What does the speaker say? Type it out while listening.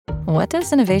What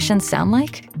does innovation sound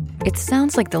like? It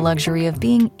sounds like the luxury of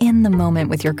being in the moment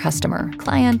with your customer,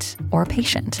 client, or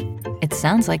patient. It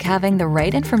sounds like having the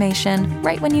right information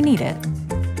right when you need it.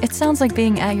 It sounds like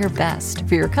being at your best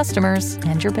for your customers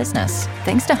and your business.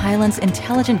 Thanks to Hyland's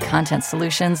intelligent content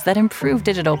solutions that improve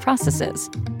digital processes,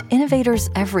 innovators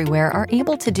everywhere are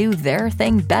able to do their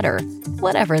thing better,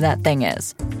 whatever that thing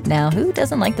is. Now, who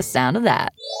doesn't like the sound of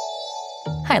that?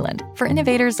 Hyland, for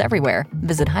innovators everywhere.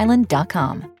 Visit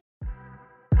hyland.com.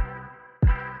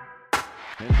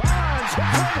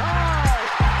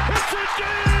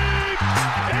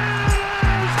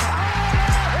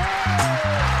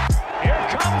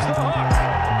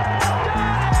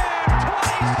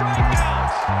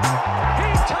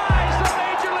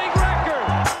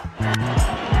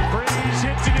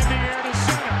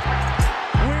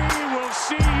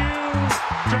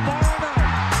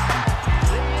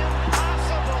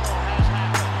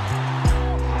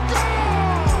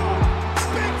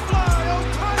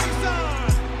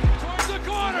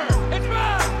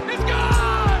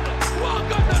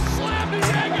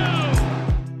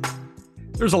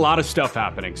 There's a lot of stuff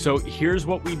happening. So here's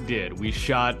what we did. We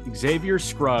shot Xavier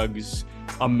Scruggs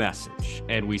a message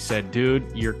and we said,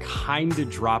 dude, you're kind of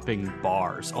dropping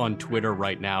bars on Twitter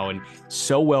right now and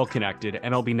so well connected,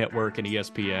 MLB Network and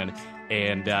ESPN.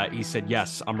 And he said,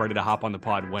 yes, I'm ready to hop on the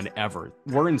pod whenever.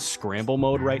 We're in scramble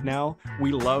mode right now.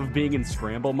 We love being in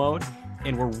scramble mode.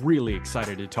 And we're really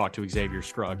excited to talk to Xavier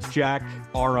Scruggs. Jack,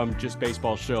 Aram, Just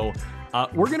Baseball Show.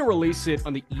 We're going to release it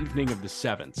on the evening of the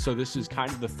 7th. So this is kind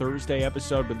of the Thursday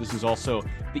episode, but this is also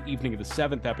the evening of the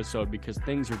 7th episode because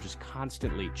things are just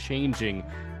constantly changing.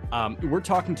 We're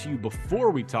talking to you before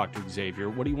we talk to Xavier.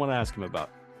 What do you want to ask him about?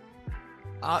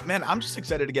 Man, I'm just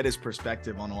excited to get his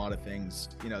perspective on a lot of things.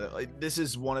 You know, this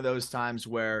is one of those times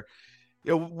where,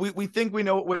 you know, we think we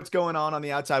know what's going on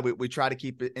the outside. We try to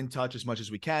keep it in touch as much as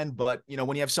we can. But, you know,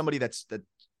 when you have somebody that's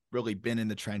really been in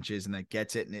the trenches and that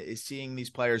gets it and is seeing these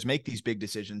players make these big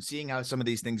decisions, seeing how some of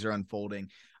these things are unfolding.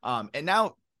 And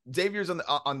now Xavier's on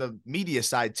the media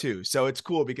side too. So it's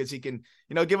cool because he can,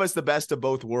 you know, give us the best of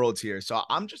both worlds here. So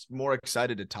I'm just more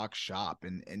excited to talk shop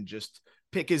and just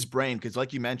pick his brain. Cause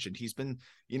like you mentioned, he's been,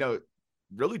 you know,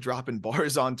 really dropping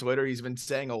bars on Twitter. He's been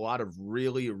saying a lot of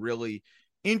really, really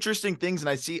interesting things. And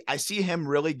I see him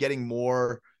really getting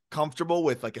more comfortable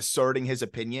with like asserting his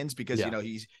opinions because, you know,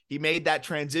 he made that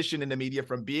transition in the media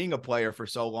from being a player for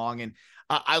so long. And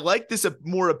I like this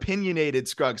more opinionated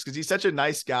Scruggs because he's such a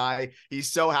nice guy. He's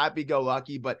so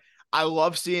happy-go-lucky, but I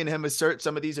love seeing him assert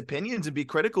some of these opinions and be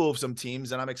critical of some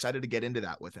teams. And I'm excited to get into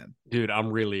that with him. Dude, I'm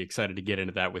really excited to get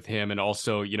into that with him. And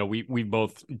also, you know, we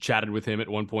both chatted with him at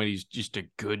one point. He's just a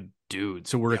good dude.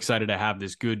 So we're excited to have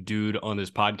this good dude on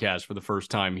this podcast for the first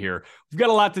time here. We've got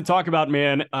a lot to talk about,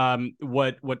 man.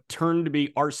 What turned to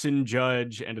be Arson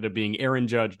Judge ended up being Aaron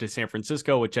Judge to San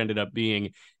Francisco, which ended up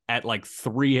being at like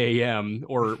 3 a.m.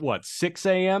 or what, 6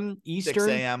 a.m. Eastern? 6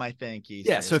 a.m. I think.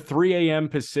 Eastern. Yeah, so 3 a.m.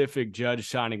 Pacific. Judge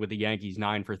signing with the Yankees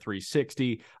 9 for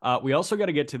 $360. We also got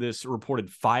to get to this reported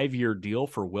 5-year deal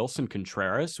for Wilson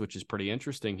Contreras, which is pretty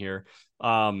interesting here.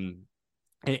 And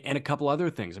a couple other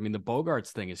things. I mean, the Bogarts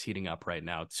thing is heating up right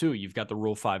now, too. You've got the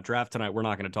Rule 5 draft tonight. We're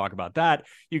not going to talk about that.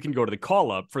 You can go to the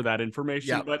call-up for that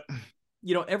information. Yep. But,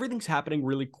 you know, everything's happening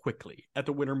really quickly at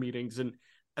the winter meetings, and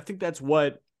I think that's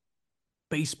what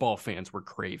baseball fans were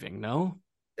craving, no?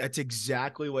 That's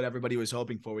exactly what everybody was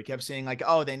hoping for. We kept saying, like,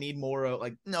 oh, they need more,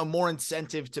 more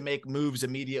incentive to make moves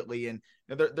immediately. And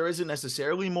there isn't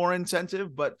necessarily more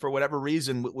incentive, but for whatever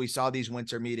reason, we saw these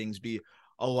winter meetings be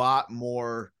a lot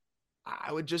more,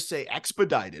 I would just say,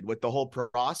 expedited with the whole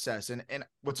process. And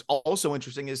what's also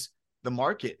interesting is the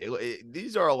market.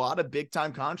 These are a lot of big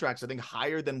time contracts, I think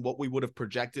higher than what we would have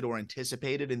projected or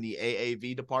anticipated in the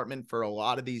AAV department for a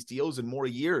lot of these deals and more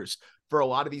years for a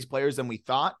lot of these players than we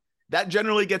thought. That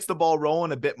generally gets the ball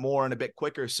rolling a bit more and a bit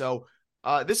quicker. So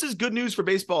this is good news for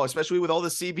baseball, especially with all the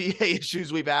CBA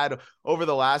issues we've had over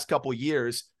the last couple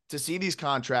years, to see these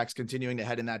contracts continuing to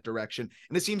head in that direction.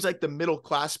 And it seems like the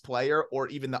middle-class player or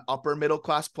even the upper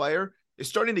middle-class player is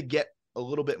starting to get a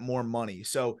little bit more money.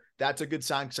 So that's a good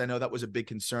sign because I know that was a big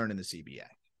concern in the CBA.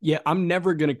 Yeah, I'm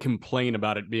never going to complain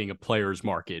about it being a player's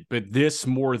market, but this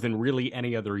more than really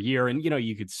any other year. And, you know,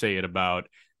 you could say it about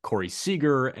Corey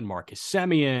Seager and Marcus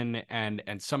Semien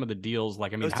and some of the deals.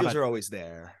 Like, I mean, those deals are always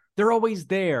there. They're always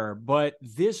there, but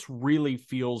this really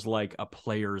feels like a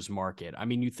player's market. I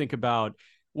mean, you think about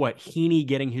what, Heaney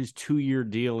getting his 2-year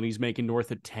deal and he's making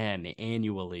north of 10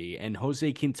 annually, and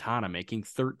Jose Quintana making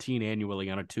 13 annually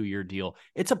on a 2-year deal.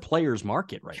 It's a player's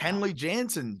market right now. Kenley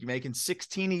Jansen making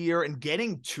 16 a year and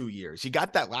getting 2 years. He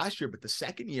got that last year, but the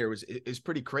second year is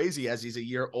pretty crazy as he's a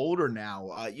year older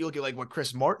now. You look at like what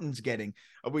Chris Martin's getting.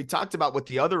 We talked about what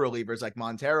the other relievers like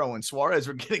Montero and Suarez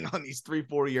were getting on these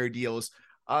 3-4 year deals.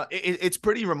 It's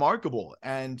pretty remarkable.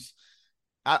 And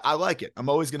I like it. I'm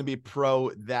always going to be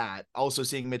pro that. Also,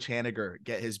 seeing Mitch Haniger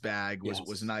get his bag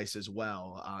was nice as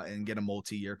well, and get a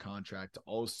multi-year contract.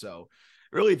 Also,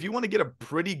 really, if you want to get a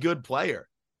pretty good player,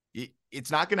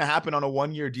 it's not going to happen on a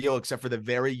 1-year deal, except for the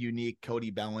very unique Cody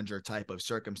Bellinger type of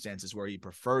circumstances where he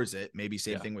prefers it. Maybe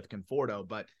same thing with Conforto,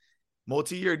 but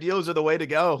multi-year deals are the way to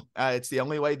go. It's the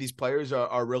only way these players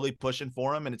are really pushing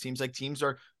for them, and it seems like teams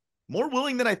are more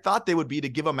willing than I thought they would be to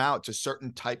give them out to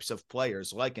certain types of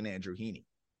players, like an Andrew Heaney.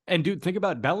 And dude, think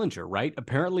about Bellinger, right?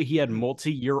 Apparently he had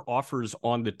multi-year offers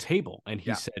on the table and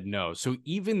he said no. So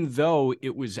even though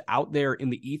it was out there in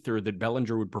the ether that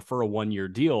Bellinger would prefer a 1-year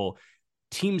deal,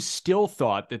 teams still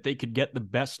thought that they could get the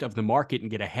best of the market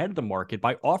and get ahead of the market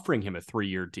by offering him a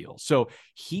 3-year deal. So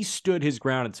he stood his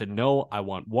ground and said, no, I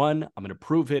want one. I'm going to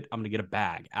prove it. I'm going to get a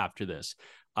bag after this.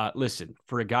 Listen,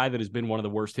 for a guy that has been one of the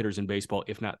worst hitters in baseball,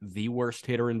 if not the worst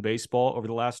hitter in baseball over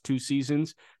the last 2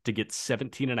 seasons, to get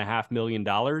 $17.5 million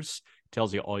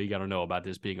tells you all you got to know about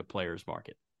this being a player's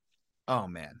market. Oh,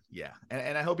 man. Yeah.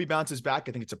 And I hope he bounces back.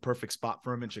 I think it's a perfect spot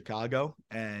for him in Chicago.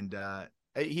 And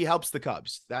he helps the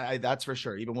Cubs. That's for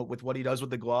sure. Even with what he does with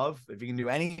the glove, if he can do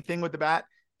anything with the bat,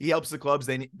 he helps the Cubs.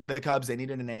 The Cubs, they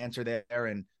needed an answer there.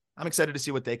 And I'm excited to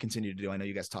see what they continue to do. I know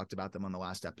you guys talked about them on the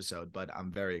last episode, but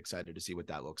I'm very excited to see what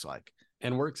that looks like.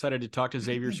 And we're excited to talk to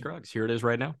Xavier Scruggs. Here it is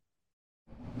right now.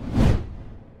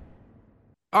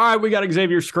 All right, we got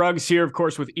Xavier Scruggs here, of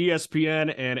course, with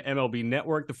ESPN and MLB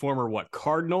Network, the former,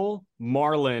 Cardinal,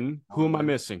 Marlin. Who am I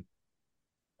missing?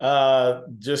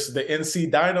 Just the NC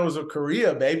Dinos of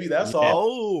Korea, baby. That's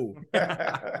all.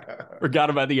 Forgot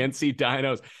about the NC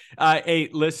Dinos. Hey,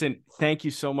 listen, thank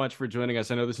you so much for joining us.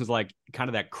 I know this is like kind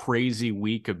of that crazy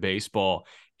week of baseball,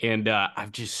 and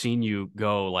I've just seen you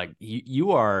go like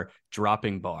you are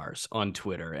dropping bars on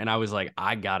Twitter, and I was like,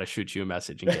 I gotta shoot you a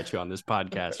message and get you on this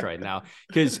podcast right now,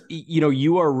 because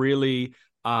you are really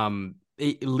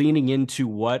leaning into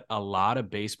what a lot of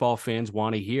baseball fans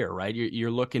want to hear, right? You're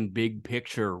looking big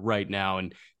picture right now.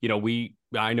 And,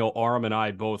 I know Aram and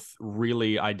I both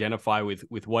really identify with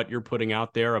what you're putting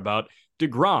out there about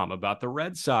DeGrom, about the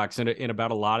Red Sox, and about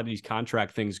a lot of these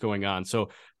contract things going on. So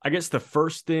I guess the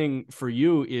first thing for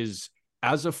you is,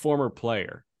 as a former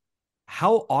player,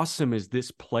 how awesome is this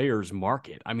player's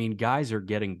market? I mean, guys are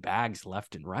getting bags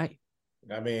left and right.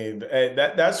 I mean,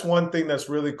 that's one thing that's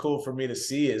really cool for me to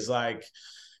see, is like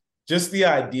just the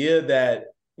idea that,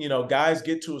 guys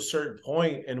get to a certain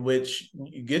point in which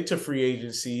you get to free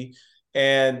agency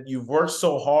and you've worked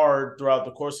so hard throughout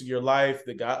the course of your life.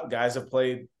 The guys have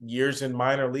played years in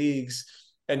minor leagues,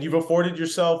 and you've afforded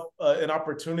yourself an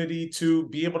opportunity to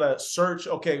be able to search,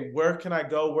 okay, where can I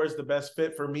go? Where's the best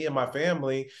fit for me and my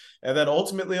family? And then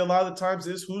ultimately, a lot of the times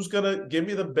is who's going to give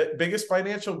me the biggest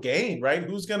financial gain, right?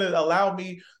 Who's going to allow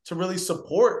me to really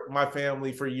support my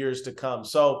family for years to come?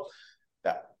 So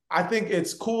I think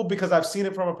it's cool because I've seen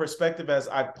it from a perspective as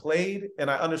I've played,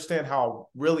 and I understand how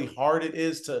really hard it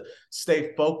is to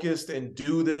stay focused and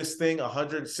do this thing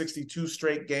 162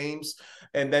 straight games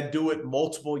and then do it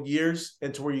multiple years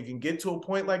into where you can get to a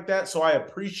point like that. So I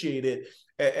appreciate it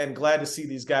and glad to see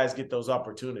these guys get those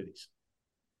opportunities.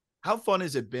 How fun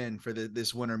has it been for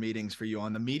this winter meetings for you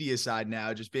on the media side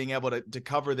now, just being able to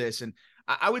cover this? And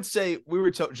I would say we were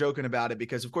joking about it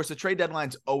because, of course, the trade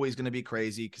deadline's always going to be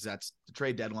crazy because that's the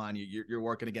trade deadline. You're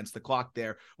working against the clock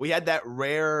there. We had that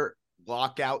rare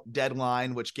lockout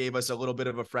deadline, which gave us a little bit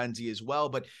of a frenzy as well.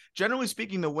 But generally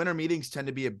speaking, the winter meetings tend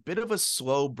to be a bit of a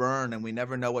slow burn and we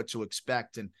never know what to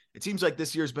expect. And it seems like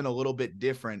this year's been a little bit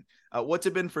different. What's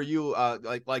it been for you,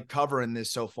 like covering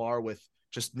this so far with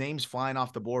just names flying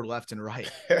off the board left and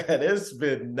right? It's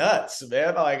been nuts,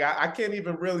 man. Like I can't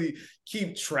even really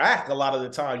keep track a lot of the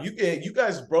time. You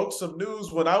guys broke some news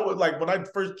when I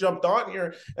first jumped on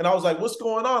here, and I was like, what's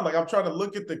going on? Like I'm trying to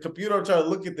look at the computer, I'm trying to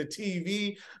look at the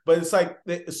TV, but it's like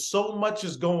so much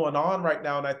is going on right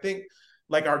now. And I think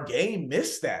like our game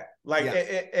missed that.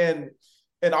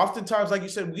 And oftentimes, like you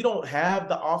said, we don't have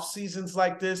the off seasons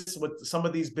like this with some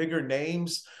of these bigger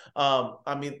names.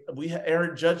 I mean,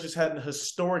 Aaron Judge just had a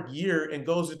historic year and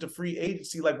goes into free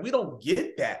agency. Like, we don't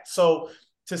get that. So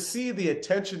to see the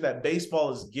attention that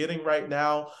baseball is getting right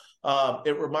now,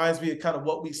 It reminds me of kind of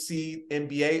what we see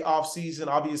NBA offseason.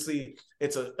 Obviously,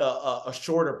 it's a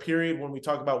shorter period when we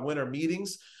talk about winter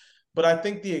meetings. But I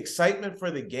think the excitement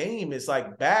for the game is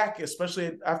like back,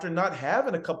 especially after not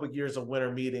having a couple of years of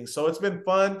winter meetings. So it's been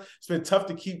fun. It's been tough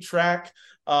to keep track.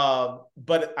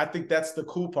 But I think that's the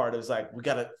cool part is like, we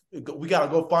gotta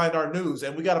go find our news,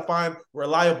 and we got to find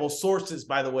reliable sources,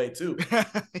 by the way, too.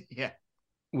 Yeah.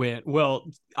 Well,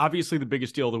 obviously the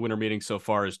biggest deal of the winter meeting so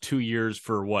far is 2 years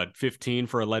for 15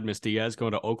 for Aledmus Diaz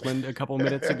going to Oakland a couple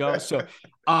minutes ago. So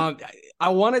I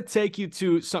want to take you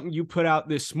to something you put out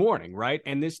this morning, right?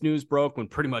 And this news broke when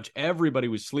pretty much everybody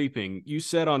was sleeping. You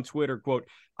said on Twitter, quote,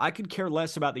 "I could care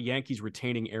less about the Yankees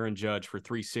retaining Aaron Judge for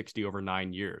 $360 over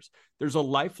 9 years. There's a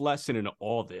life lesson in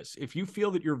all this. If you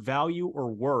feel that your value or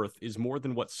worth is more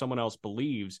than what someone else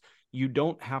believes, you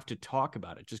don't have to talk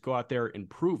about it. Just go out there and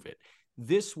prove it."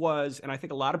 This was, and I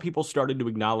think a lot of people started to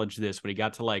acknowledge this when he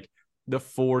got to like the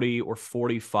 40 or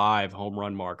 45 home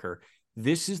run marker.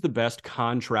 This is the best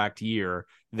contract year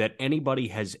that anybody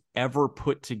has ever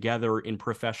put together in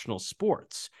professional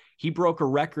sports. He broke a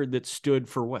record that stood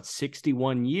for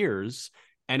 61 years,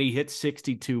 and he hit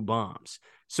 62 bombs.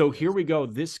 So here we go.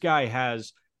 This guy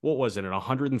has, what was it, an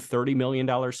 $130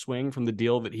 million swing from the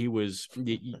deal that he was,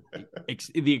 the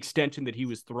extension that he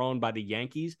was thrown by the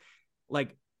Yankees.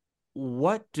 Like,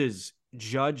 what does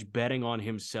Judge betting on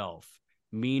himself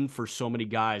mean for so many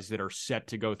guys that are set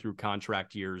to go through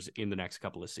contract years in the next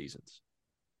couple of seasons?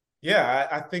 Yeah,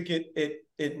 I think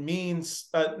it means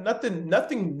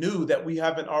nothing new that we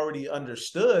haven't already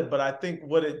understood. But I think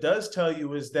what it does tell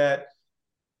you is that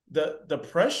the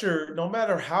pressure, no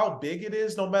matter how big it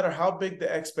is, no matter how big the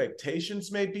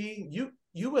expectations may be,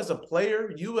 you as a player,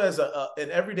 you as an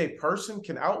everyday person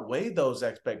can outweigh those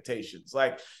expectations.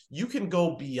 Like, you can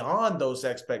go beyond those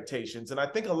expectations. And I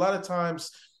think a lot of times,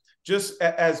 just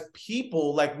as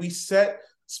people, like, we set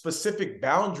specific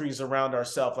boundaries around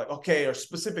ourselves, like, okay, or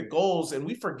specific goals, and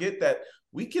we forget that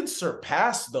we can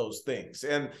surpass those things.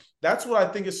 And that's what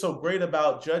I think is so great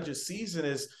about Judge's season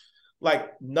is,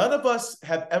 like, none of us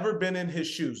have ever been in his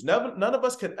shoes. None of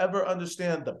us could ever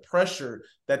understand the pressure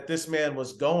that this man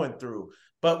was going through.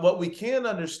 But what we can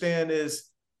understand is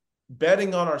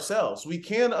betting on ourselves. We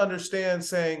can understand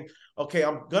saying, okay,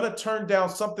 I'm going to turn down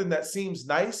something that seems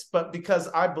nice, but because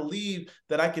I believe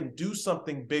that I can do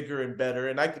something bigger and better,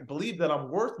 and I can believe that I'm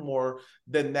worth more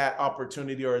than that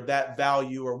opportunity or that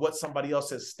value or what somebody else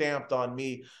has stamped on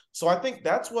me. So I think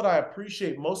that's what I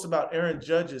appreciate most about Aaron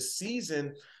Judge's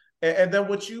season. And then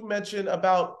what you mentioned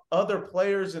about other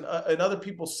players and other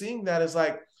people seeing that is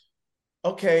like,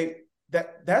 okay,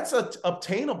 that's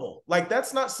obtainable. Like,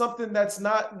 that's not something that's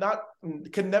not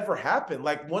can never happen.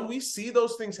 Like, when we see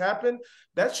those things happen,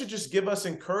 that should just give us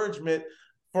encouragement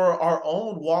for our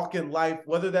own walk in life,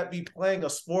 whether that be playing a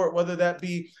sport, whether that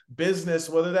be business,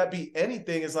 whether that be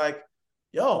anything. Is like,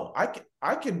 yo,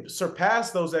 I can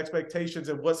surpass those expectations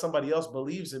and what somebody else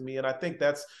believes in me. And I think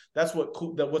that's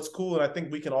what's cool. And I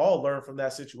think we can all learn from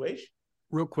that situation.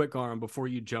 Real quick, Aram, before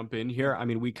you jump in here, I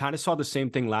mean, we kind of saw the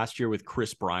same thing last year with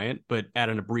Chris Bryant, but at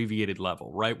an abbreviated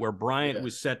level, right? Where Bryant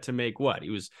was set to make what? He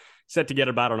was set to get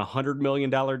about an $100 million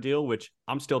deal, which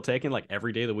I'm still taking like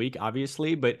every day of the week,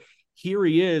 obviously. But here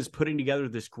he is putting together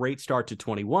this great start to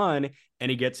 21, and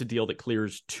he gets a deal that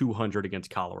clears 200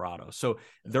 against Colorado. So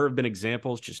there have been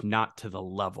examples, just not to the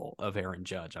level of Aaron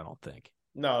Judge, I don't think.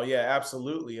 No, yeah,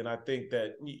 absolutely. And I think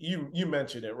that you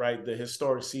mentioned it, right? The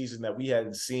historic season that we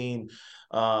hadn't seen,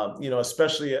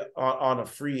 especially on a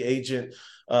free agent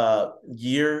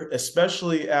year,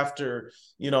 especially after,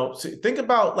 think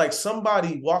about like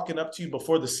somebody walking up to you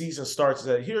before the season starts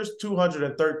and that here's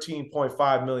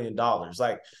 $213.5 million.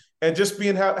 Like, and just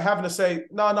having to say,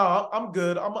 no, I'm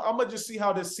good. I'm going to just see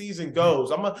how this season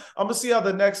goes. I'm going to see how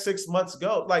the next 6 months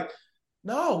go. Like,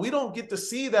 no, we don't get to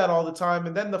see that all the time.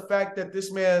 And then the fact that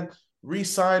this man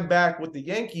re-signed back with the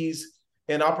Yankees,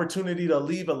 an opportunity to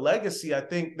leave a legacy, I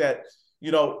think that,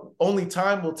 only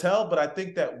time will tell. But I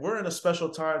think that we're in a special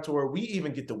time to where we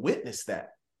even get to witness that.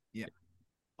 Yeah,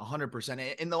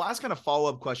 100%. And the last kind of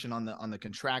follow-up question on the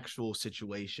contractual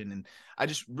situation, and I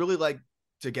just really like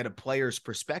to get a player's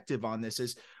perspective on this,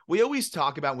 is we always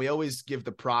talk about, we always give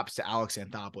the props to Alex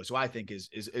Anthopoulos, who I think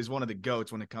is one of the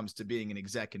GOATs when it comes to being an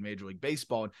exec in Major League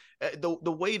Baseball. And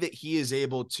the way that he is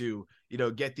able to,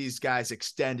 get these guys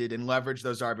extended and leverage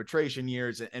those arbitration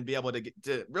years and be able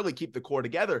to really keep the core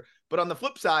together. But on the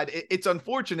flip side, it's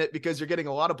unfortunate because you're getting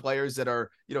a lot of players that are,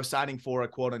 signing for a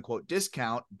quote unquote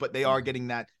discount, but they are getting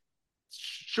that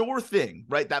sure thing,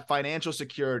 right? That financial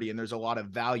security. And there's a lot of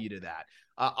value to that.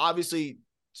 Obviously,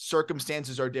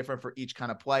 circumstances are different for each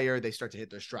kind of player. They start to hit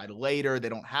their stride later. They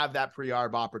don't have that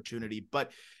pre-arb opportunity.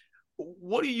 But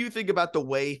what do you think about the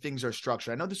way things are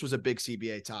structured? I know this was a big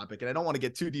CBA topic, and I don't want to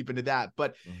get too deep into that,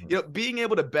 but being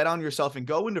able to bet on yourself and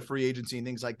go into free agency and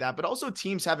things like that, but also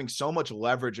teams having so much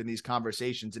leverage in these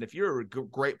conversations. And if you're a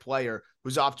great player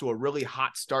who's off to a really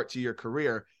hot start to your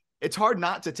career, it's hard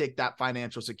not to take that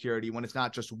financial security when it's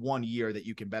not just 1 year that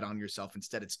you can bet on yourself.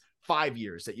 Instead, it's 5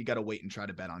 years that you got to wait and try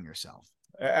to bet on yourself.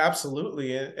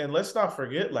 Absolutely. And let's not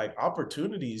forget, like,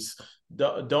 opportunities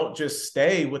don't just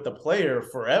stay with the player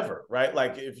forever, right?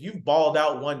 Like, if you've balled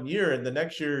out 1 year and the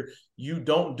next year you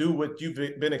don't do what you've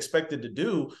been expected to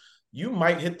do, you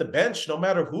might hit the bench no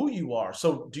matter who you are.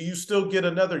 So do you still get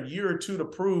another year or two to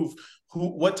prove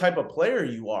what type of player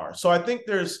you are? So I think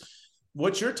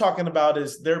what you're talking about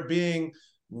is there being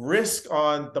risk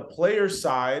on the player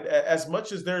side as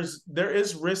much as there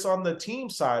is risk on the team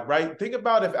side, right? Think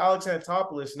about if Alex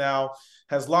Anthopoulos now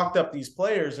has locked up these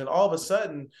players and all of a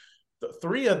sudden the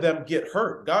 3 of them get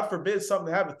hurt. God forbid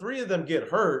something happens. 3 of them get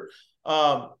hurt.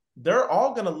 They're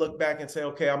all going to look back and say,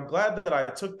 okay, I'm glad that I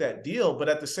took that deal. But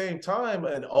at the same time,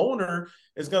 an owner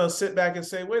is going to sit back and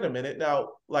say, wait a minute, now,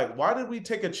 like, why did we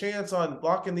take a chance on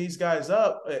locking these guys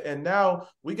up? And now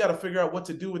we got to figure out what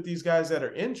to do with these guys that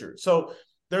are injured. So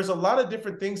there's a lot of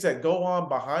different things that go on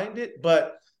behind it,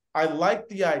 but I like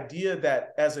the idea that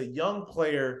as a young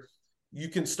player, you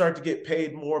can start to get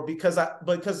paid more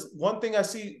because one thing I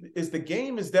see is the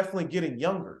game is definitely getting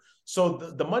younger.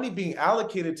 So the money being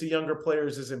allocated to younger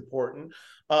players is important.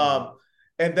 And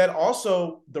then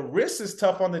also the risk is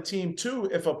tough on the team too.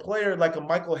 If a player like a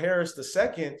Michael Harris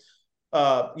II,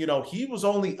 he was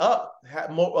only up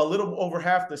a little over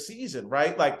half the season,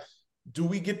 right? Like, do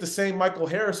we get the same Michael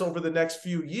Harris over the next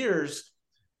few years?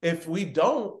 If we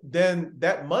don't, then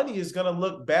that money is going to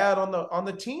look bad on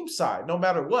the team side, no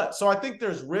matter what. So I think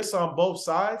there's risks on both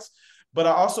sides, but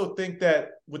I also think that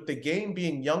with the game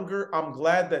being younger, I'm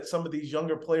glad that some of these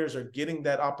younger players are getting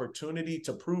that opportunity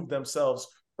to prove themselves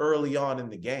early on in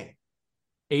the game.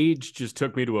 Age just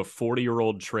took me to a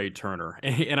 40-year-old Trey Turner.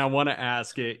 And I want to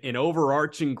ask an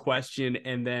overarching question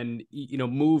and then,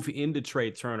 move into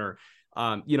Trey Turner.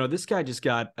 This guy just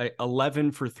got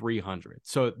 11 for 300.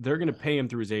 So they're going to pay him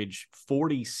through his age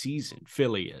 40 season.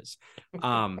 Philly is.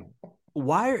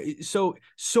 So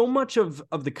much of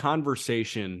the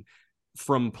conversation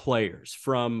from players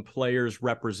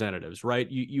representatives,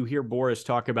 right? You hear Boris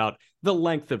talk about the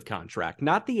length of contract,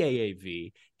 not the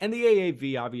AAV. And the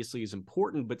AAV obviously is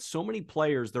important, but so many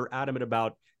players, they're adamant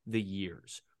about the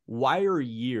years. Why are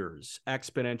years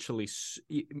exponentially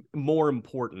more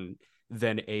important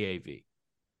than AAV?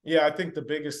 Yeah, I think the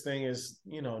biggest thing is,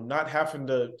 not having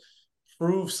to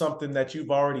prove something that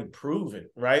you've already proven,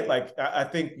 right? Like, I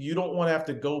think you don't want to have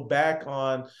to go back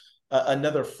on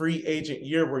another free agent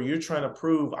year where you're trying to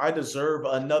prove I deserve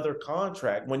another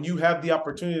contract when you have the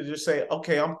opportunity to just say,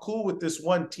 okay, I'm cool with this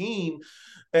one team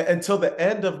until the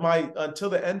end of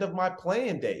my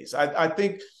playing days. I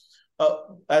think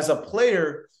as a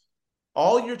player,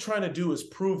 all you're trying to do is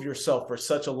prove yourself for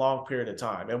such a long period of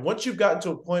time. And once you've gotten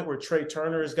to a point where Trey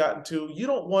Turner has gotten to, you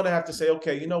don't want to have to say,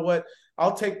 okay, you know what?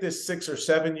 I'll take this 6 or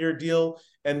 7 year deal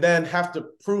and then have to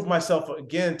prove myself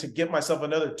again to get myself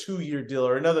another 2-year deal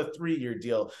or another 3-year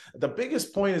deal. The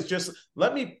biggest point is just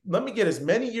let me get as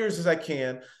many years as I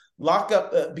can, lock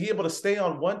up, be able to stay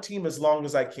on one team as long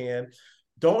as I can.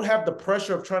 Don't have the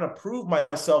pressure of trying to prove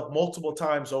myself multiple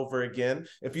times over again.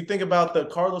 If you think about the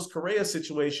Carlos Correa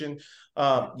situation,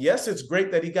 yes, it's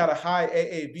great that he got a high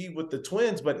AAV with the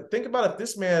Twins, but think about if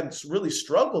this man's really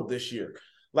struggled this year.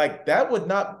 Like, that would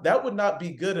not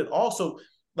be good at all. So,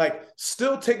 like,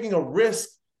 still taking a risk,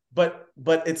 but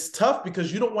it's tough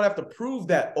because you don't want to have to prove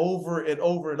that over and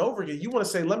over and over again. You want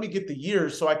to say, let me get the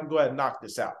years so I can go ahead and knock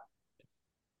this out.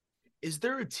 Is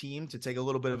there a team, to take a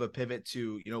little bit of a pivot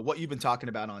to, what you've been talking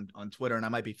about on Twitter, and I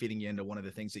might be feeding you into one of the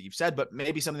things that you've said, but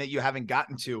maybe something that you haven't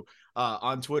gotten to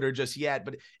on Twitter just yet,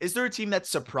 but is there a team that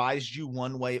surprised you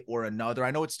one way or another?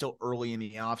 I know it's still early in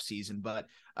the offseason, but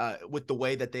with the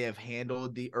way that they have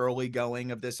handled the early going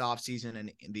of this offseason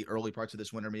and in the early parts of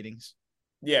this winter meetings?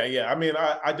 Yeah. I mean,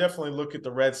 I definitely look at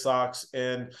the Red Sox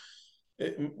and,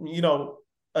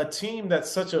 a team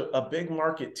that's such a big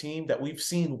market team that we've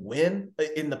seen win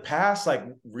in the past, like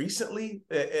recently.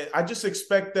 I just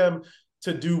expect them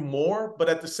to do more. But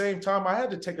at the same time, I had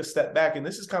to take a step back. And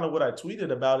this is kind of what I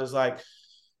tweeted about is like,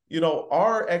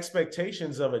 our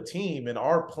expectations of a team and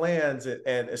our plans,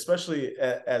 and especially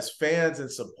as fans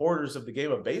and supporters of the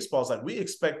game of baseball, is like we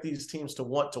expect these teams to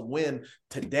want to win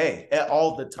today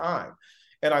all the time.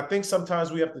 And I think sometimes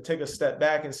we have to take a step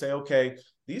back and say, okay,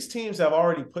 these teams have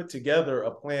already put together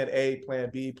a plan A, plan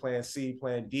B, plan C,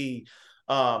 plan D,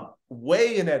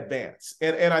 way in advance.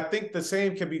 And I think the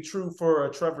same can be true for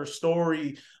a Trevor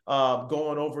Story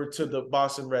going over to the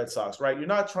Boston Red Sox, right? You're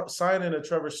not signing a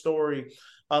Trevor Story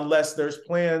unless there's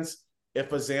plans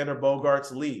if a Xander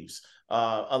Bogaerts leaves,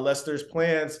 unless there's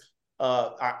plans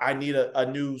I need a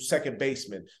new second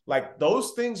baseman. Like,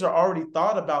 those things are already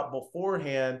thought about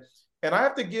beforehand. And I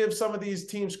have to give some of these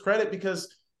teams credit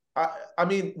because, I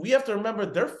mean, we have to remember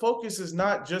their focus is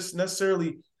not just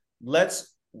necessarily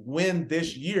let's win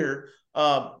this year.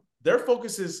 Their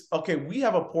focus is, okay, we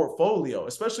have a portfolio,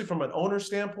 especially from an owner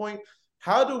standpoint.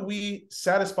 How do we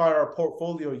satisfy our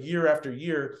portfolio year after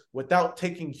year without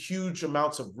taking huge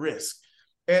amounts of risk?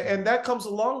 And that comes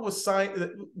along with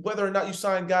whether or not you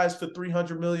sign guys for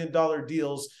 $300 million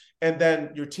deals and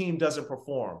then your team doesn't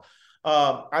perform.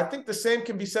 I think the same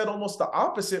can be said almost the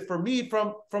opposite for me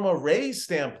from a Rays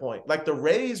standpoint. Like, the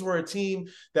Rays were a team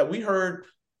that we heard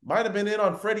might have been in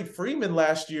on Freddie Freeman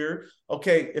last year.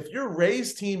 Okay, if your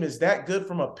Rays team is that good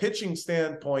from a pitching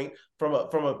standpoint, from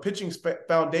a pitching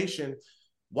foundation,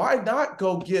 why not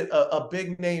go get a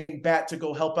big name bat to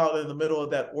go help out in the middle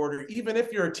of that order, even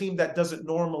if you're a team that doesn't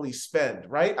normally spend,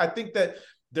 right? I think that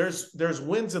there's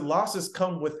wins and losses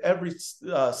come with every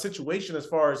situation as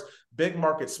far as big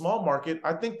market, small market.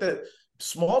 I think that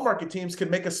small market teams can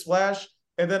make a splash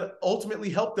and then ultimately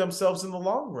help themselves in the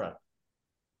long run.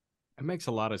 It makes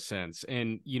a lot of sense.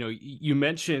 And, you know, you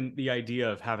mentioned the idea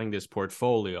of having this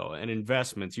portfolio and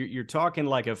investments. You're talking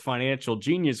like a financial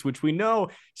genius, which we know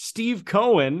Steve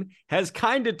Cohen has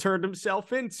kind of turned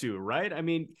himself into, right? I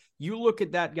mean, you look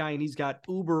at that guy and he's got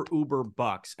uber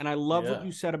bucks. And I love what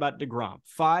you said about DeGrom.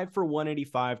 5 for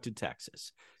 185 to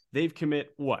Texas. They've commit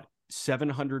what?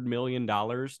 $700 million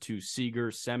to Seager,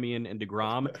 Semien, and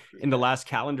DeGrom in the last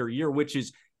calendar year, which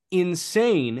is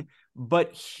insane.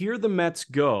 But here the Mets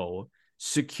go,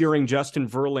 securing Justin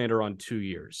Verlander on 2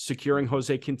 years, securing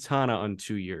Jose Quintana on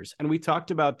 2 years. And we talked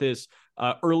about this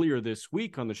earlier this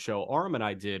week on the show. Aram and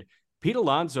I did. Pete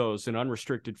Alonso is an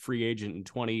unrestricted free agent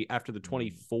after the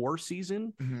 24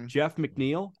 season. Mm-hmm. Jeff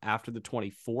McNeil after the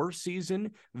 24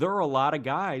 season. There are a lot of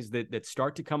guys that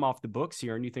start to come off the books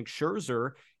here. And you think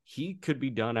Scherzer, he could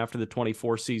be done after the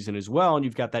 24 season as well. And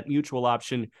you've got that mutual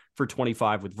option for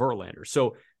 25 with Verlander.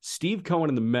 So Steve Cohen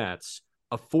and the Mets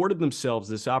afforded themselves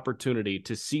this opportunity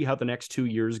to see how the next 2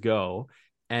 years go.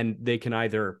 And they can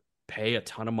either pay a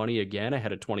ton of money again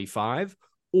ahead of 25,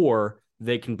 or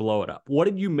they can blow it up. What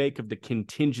did you make of the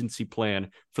contingency plan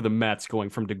for the Mets going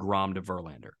from DeGrom to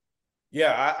Verlander?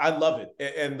 Yeah, I love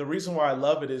it. And the reason why I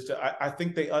love it is that I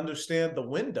think they understand the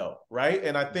window, right?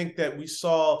 And I think that we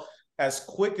saw as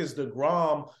quick as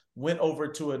DeGrom went over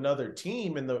to another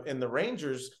team in the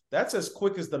Rangers, that's as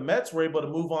quick as the Mets were able to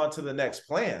move on to the next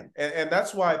plan. And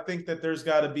that's why I think that there's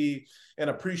got to be an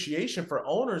appreciation for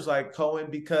owners like Cohen,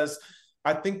 because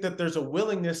I think that there's a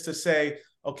willingness to say,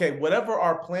 okay, whatever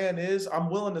our plan is, I'm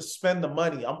willing to spend the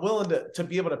money. I'm willing to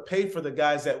be able to pay for the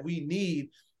guys that we need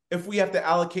if we have to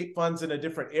allocate funds in a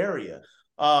different area.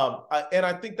 And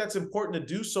I think that's important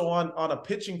to do so on a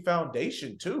pitching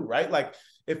foundation too, right? Like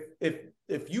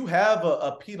if you have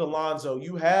a Pete Alonso,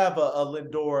 you have a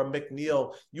Lindor, a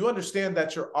McNeil, you understand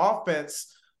that your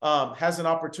offense has an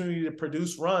opportunity to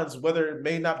produce runs, whether it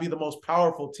may not be the most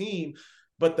powerful team,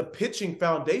 but the pitching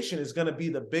foundation is going to be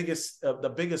the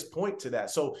biggest point to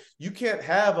that. So you can't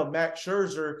have a Max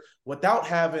Scherzer without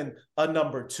having a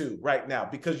number 2 right now,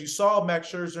 because you saw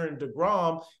Max Scherzer and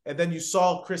DeGrom, and then you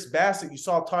saw Chris Bassett, you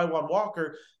saw Taijuan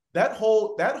Walker. That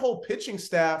whole pitching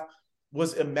staff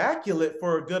was immaculate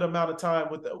for a good amount of time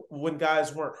when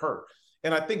guys weren't hurt.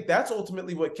 And I think that's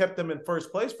ultimately what kept them in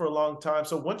first place for a long time.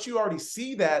 So once you already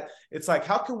see that, it's like,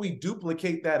 how can we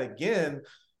duplicate that again,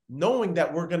 knowing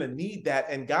that we're going to need that?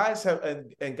 And guys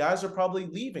are probably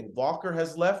leaving. Walker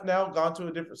has left now, gone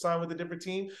to sign with a different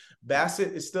team.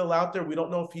 Bassett is still out there. We don't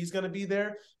know if he's going to be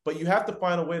there, but you have to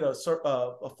find a way to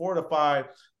fortify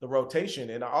the rotation.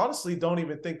 And I honestly don't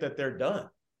even think that they're done.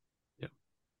 Yeah,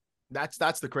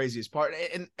 that's the craziest part.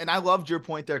 And I loved your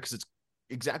point there, because it's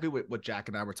exactly what Jack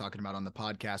and I were talking about on the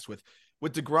podcast with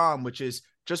DeGrom, which is,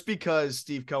 just because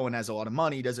Steve Cohen has a lot of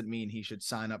money doesn't mean he should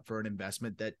sign up for an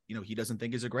investment that, you know, he doesn't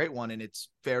think is a great one. And it's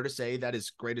fair to say that as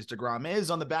great as DeGrom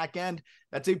is on the back end,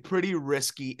 that's a pretty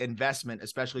risky investment,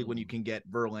 especially when you can get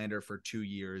Verlander for 2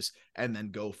 years and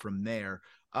then go from there.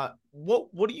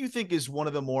 What do you think is one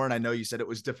of the more, and I know you said it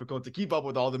was difficult to keep up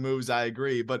with all the moves, I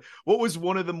agree, but what was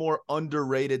one of the more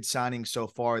underrated signings so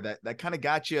far that kind of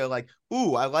got you like,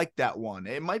 ooh, I like that one?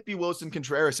 It might be Wilson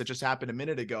Contreras. It just happened a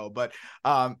minute ago, but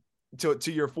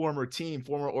to your former team,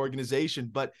 former organization.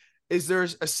 But Is there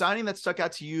a signing that stuck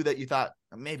out to you that you thought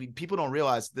maybe people don't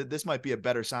realize that this might be a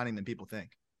better signing than people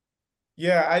think?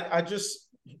 Yeah,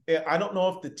 I don't know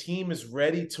if the team is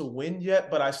ready to win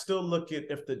yet, but I still look at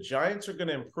if the Giants are going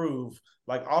to improve,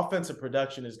 like offensive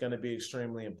production is going to be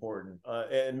extremely important.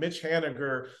 And Mitch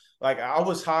Haniger, like I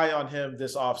was high on him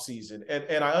this offseason.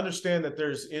 And I understand that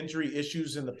there's injury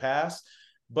issues in the past,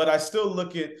 but I still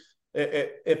look at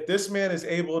if this man is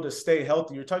able to stay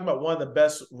healthy, you're talking about one of the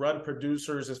best run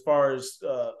producers as far as,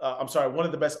 one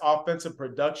of the best offensive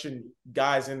production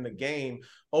guys in the game.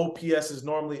 OPS is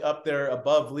normally up there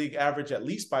above league average, at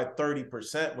least by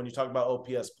 30% when you talk about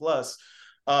OPS plus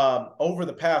over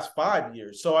the past 5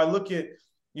 years. So I look at,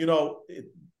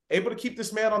 able to keep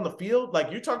this man on the field,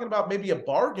 like you're talking about maybe a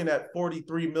bargain at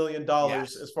 $43 million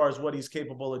as far as what he's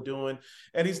capable of doing.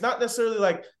 And he's not necessarily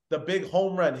like the big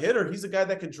home run hitter. He's a guy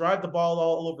that can drive the ball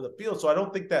all over the field. So I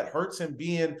don't think that hurts him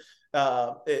being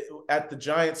at the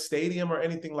Giants stadium or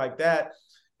anything like that.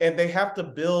 And they have to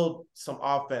build some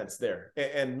offense there.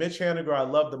 And Mitch Haniger, I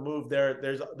love the move there.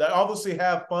 They obviously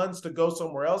have funds to go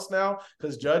somewhere else now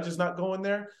because Judge is not going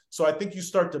there. So I think you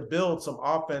start to build some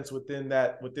offense within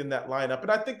that lineup.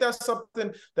 And I think that's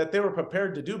something that they were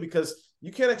prepared to do because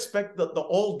you can't expect the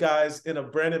old guys in a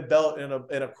Brandon Belt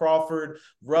and a Crawford.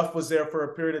 Ruff was there for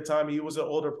a period of time. He was an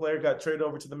older player, got traded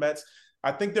over to the Mets.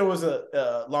 I think there was a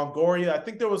Longoria. I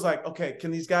think there was like, okay,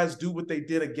 can these guys do what they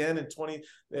did again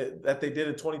that they did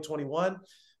in 2021?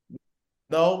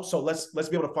 No. So let's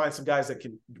be able to find some guys that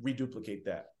can reduplicate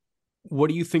that. What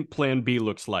do you think plan B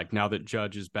looks like now that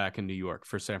Judge is back in New York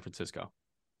for San Francisco?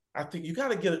 I think you got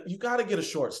to get a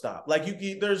shortstop. Like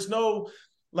there's no,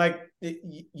 like,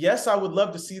 yes, I would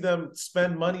love to see them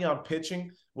spend money on pitching,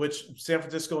 which San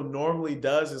Francisco normally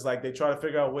does, is like they try to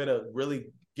figure out a way to really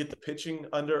get the pitching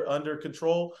under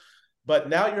control. But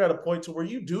now you're at a point to where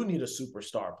you do need a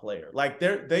superstar player. Like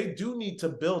they do need to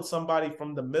build somebody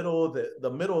from the middle of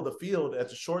the field at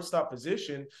the shortstop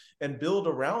position and build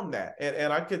around that.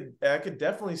 And I could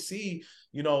definitely see,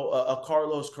 a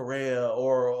Carlos Correa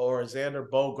or a Xander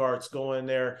Bogaerts going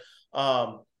there.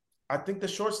 I think the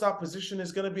shortstop position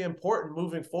is going to be important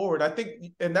moving forward. I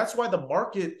think, and that's why the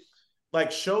market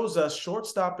shows us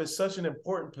shortstop is such an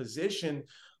important position.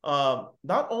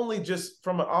 Not only just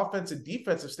from an offensive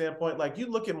defensive standpoint, like you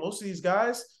look at most of these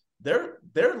guys, they're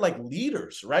like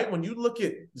leaders, right? When you look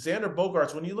at Xander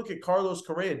Bogaerts, when you look at Carlos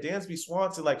Correa, Dansby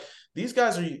Swanson, like these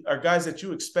guys are guys that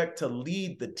you expect to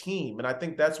lead the team. And I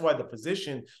think that's why the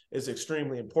position is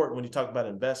extremely important when you talk about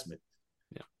investment.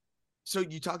 Yeah. So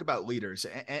you talk about leaders,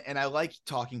 and I like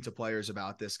talking to players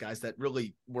about this, guys that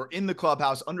really were in the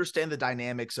clubhouse, understand the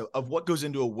dynamics of what goes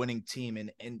into a winning team.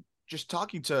 And just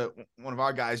talking to one of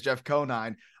our guys, Jeff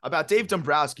Conine, about Dave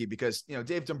Dombrowski, because,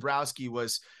 Dave Dombrowski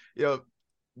was,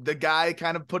 the guy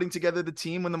kind of putting together the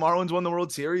team when the Marlins won the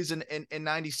World Series in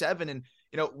 97. And,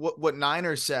 what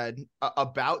Niners said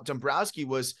about Dombrowski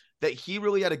was that he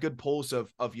really had a good pulse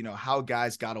of how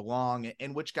guys got along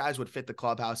and which guys would fit the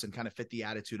clubhouse and kind of fit the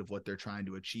attitude of what they're trying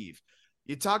to achieve.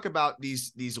 You talk about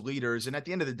these leaders, and at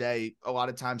the end of the day, a lot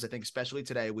of times I think, especially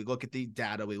today, we look at the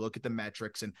data, we look at the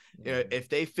metrics, and if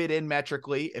they fit in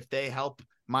metrically, if they help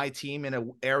my team in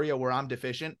an area where I'm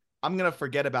deficient, I'm going to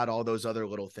forget about all those other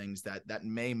little things that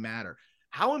may matter.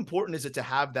 How important is it to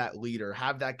have that leader,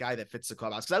 have that guy that fits the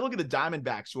clubhouse? Because I look at the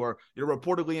Diamondbacks, who are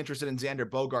reportedly interested in Xander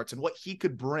Bogaerts and what he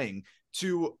could bring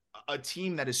to a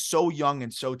team that is so young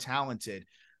and so talented.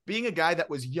 Being a guy that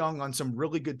was young on some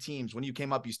really good teams, when you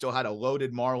came up, you still had a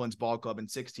loaded Marlins ball club in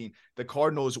 2016. The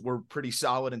Cardinals were pretty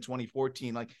solid in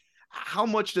 2014. Like, how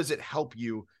much does it help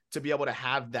you to be able to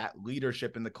have that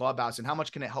leadership in the clubhouse, and how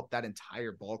much can it help that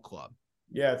entire ball club?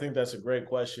 Yeah, I think that's a great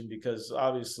question because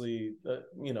obviously,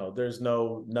 there's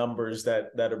no numbers that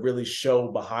really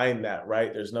show behind that,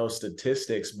 right? There's no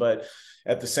statistics, but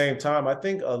at the same time, I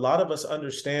think a lot of us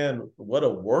understand what a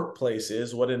workplace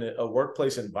is, what a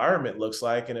workplace environment looks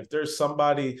like. And if there's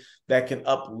somebody that can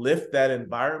uplift that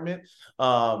environment,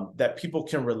 that people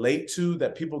can relate to,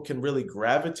 that people can really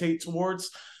gravitate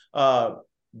towards,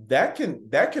 that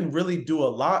can really do a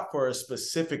lot for a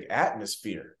specific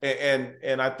atmosphere.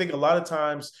 And I think a lot of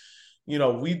times,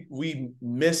 we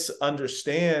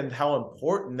misunderstand how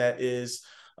important that is,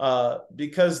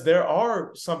 because there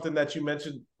are something that you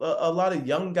mentioned, a lot of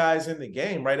young guys in the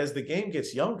game, right? As the game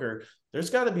gets younger, there's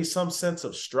got to be some sense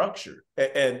of structure.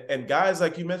 And guys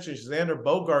like you mentioned, Xander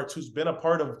Bogaerts, who's been a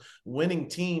part of winning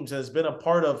teams, has been a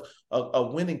part of a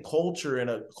winning culture and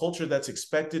a culture that's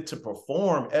expected to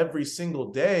perform every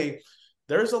single day.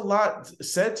 There's a lot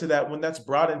said to that when that's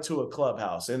brought into a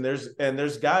clubhouse. And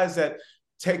there's guys that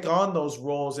take on those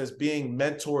roles as being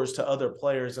mentors to other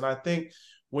players. And I think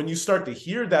when you start to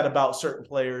hear that about certain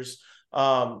players,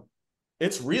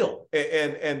 it's real,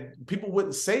 and people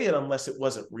wouldn't say it unless it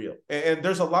wasn't real. And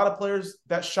there's a lot of players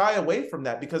that shy away from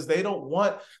that because they don't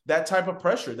want that type of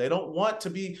pressure. They don't want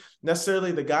to be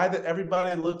necessarily the guy that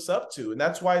everybody looks up to. And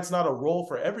that's why it's not a role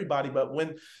for everybody. But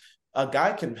when a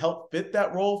guy can help fit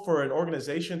that role for an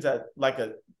organization that, like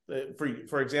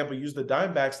for example, use the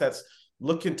Diamondbacks, that's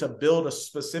looking to build a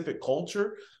specific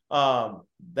culture,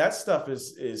 that stuff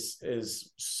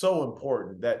is so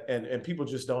important that and people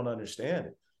just don't understand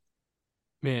it.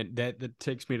 Man, that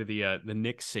takes me to the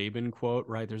Nick Saban quote,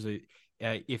 right? There's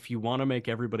if you want to make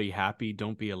everybody happy,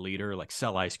 don't be a leader, like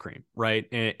sell ice cream, right?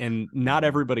 And not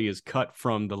everybody is cut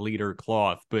from the leader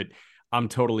cloth, but I'm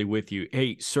totally with you.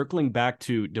 Hey, circling back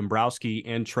to Dombrowski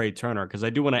and Trey Turner, because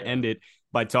I do want to end it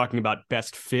by talking about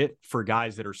best fit for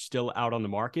guys that are still out on the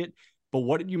market. But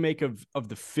what did you make of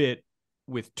the fit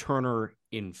with Turner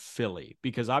in Philly?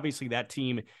 Because obviously that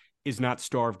team is not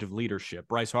starved of leadership.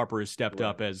 Bryce Harper has stepped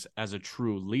up as a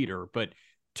true leader, but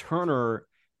Turner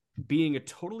being a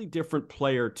totally different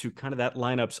player to kind of that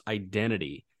lineup's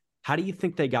identity. How do you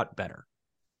think they got better?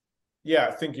 Yeah,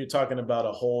 I think you're talking about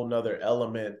a whole nother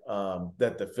element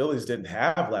that the Phillies didn't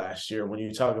have last year when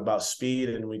you talk about speed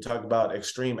and we talk about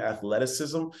extreme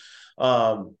athleticism.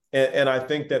 And I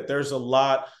think that there's a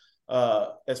lot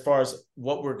as far as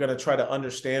what we're going to try to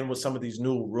understand with some of these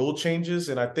new rule changes.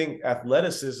 And I think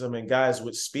athleticism and guys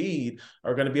with speed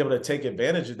are going to be able to take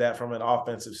advantage of that from an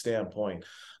offensive standpoint.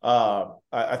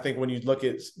 I think when you look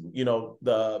at,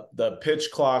 the pitch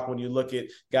clock, when you look at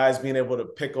guys being able to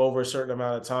pick over a certain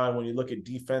amount of time, when you look at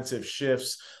defensive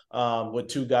shifts with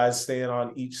two guys staying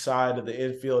on each side of the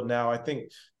infield now, I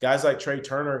think guys like Trey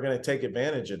Turner are going to take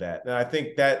advantage of that. And I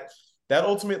think that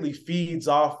ultimately feeds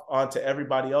off onto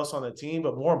everybody else on the team.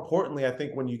 But more importantly, I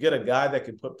think when you get a guy that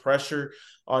can put pressure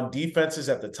on defenses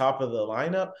at the top of the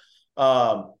lineup,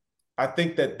 I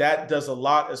think that does a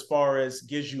lot as far as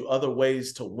gives you other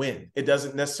ways to win. It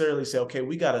doesn't necessarily say, okay,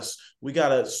 we gotta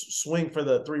swing for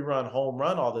the 3-run home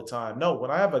run all the time. No,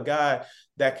 when I have a guy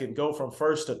that can go from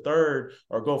first to third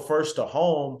or go first to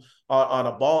home on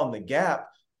a ball in the gap,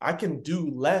 I can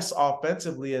do less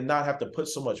offensively and not have to put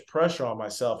so much pressure on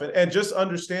myself. And just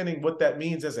understanding what that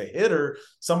means as a hitter,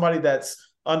 somebody that's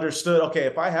understood, okay,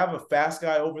 if I have a fast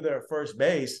guy over there at first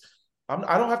base,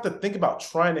 I don't have to think about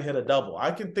trying to hit a double.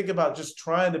 I can think about just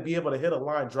trying to be able to hit a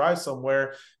line drive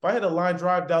somewhere. If I hit a line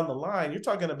drive down the line, you're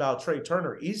talking about Trey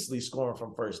Turner easily scoring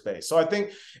from first base. So I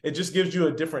think it just gives you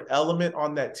a different element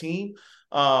on that team.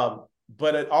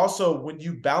 But it also, when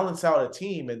you balance out a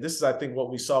team, and this is, I think,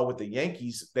 what we saw with the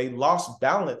Yankees, they lost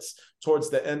balance towards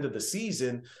the end of the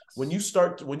season. When you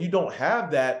don't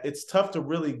have that, it's tough to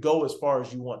really go as far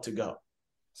as you want to go.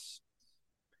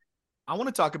 I want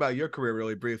to talk about your career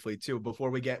really briefly too,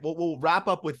 before we get, we'll wrap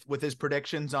up with his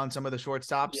predictions on some of the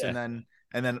shortstops. Yeah.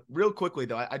 And then real quickly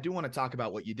though, I do want to talk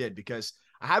about what you did, because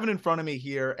I have it in front of me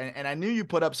here, and I knew you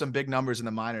put up some big numbers in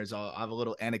the minors. I'll have a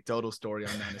little anecdotal story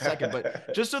on that in a second,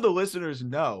 but just so the listeners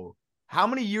know, how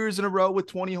many years in a row with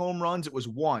 20 home runs? It was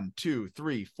 1, 2,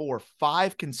 3, 4,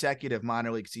 5 consecutive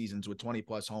minor league seasons with 20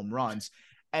 plus home runs.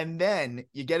 And then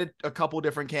you get a couple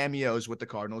different cameos with the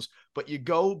Cardinals, but you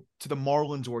go to the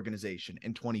Marlins organization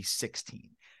in 2016.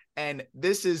 And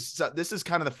this is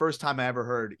kind of the first time I ever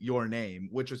heard your name,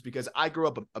 which was because I grew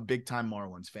up a big time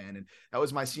Marlins fan. And that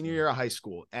was my senior year of high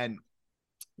school. And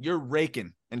you're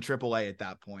raking in AAA at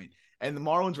that point. And the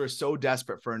Marlins were so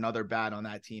desperate for another bat on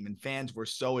that team. And fans were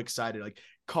so excited, like,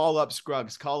 call up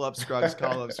Scruggs, call up Scruggs,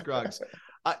 call up Scruggs.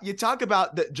 You talk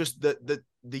about the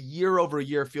year over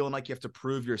year feeling like you have to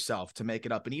prove yourself to make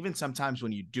it up. And even sometimes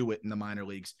when you do it in the minor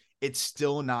leagues, it's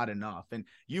still not enough. And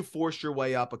you forced your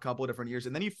way up a couple of different years,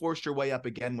 and then you forced your way up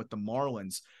again with the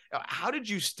Marlins. How did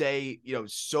you stay,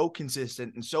 so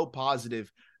consistent and so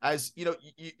positive as,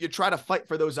 you try to fight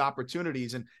for those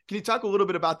opportunities? And can you talk a little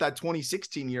bit about that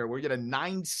 2016 year where you had a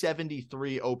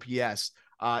 973 OPS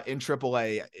in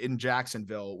AAA in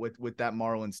Jacksonville with that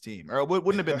Marlins team? Or it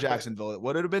wouldn't have been Jacksonville.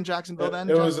 Would it have been Jacksonville then?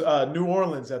 It was New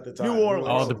Orleans at the time. New Orleans.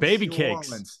 Oh, the baby New cakes.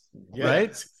 Orleans.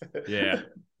 Right? Yeah.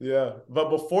 Yeah.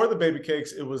 But before the baby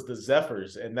cakes, it was the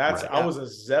Zephyrs. And that's, right. I was a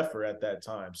Zephyr at that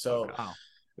time. So wow.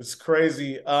 It's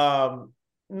crazy. No,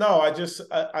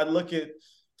 I look at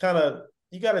kind of,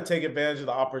 you got to take advantage of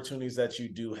the opportunities that you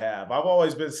do have. I've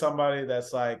always been somebody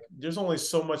that's like, there's only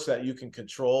so much that you can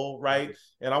control, right?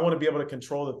 And I want to be able to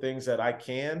control the things that I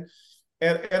can.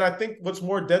 And I think what's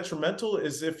more detrimental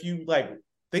is if you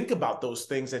think about those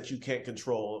things that you can't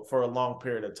control for a long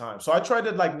period of time. So I try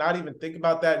to not even think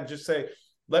about that and just say,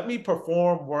 let me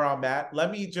perform where I'm at. Let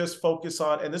me just focus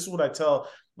on, and this is what I tell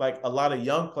a lot of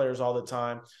young players all the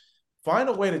time. find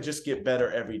a way to just get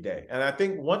better every day. And I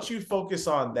think once you focus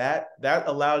on that, that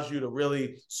allows you to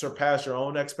really surpass your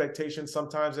own expectations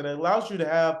sometimes. And it allows you to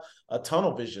have a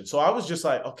tunnel vision. So I was just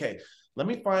like, okay, let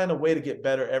me find a way to get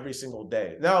better every single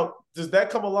day. Now, does that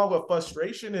come along with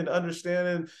frustration and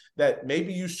understanding that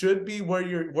maybe you should be where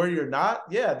you're not?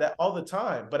 Yeah, that all the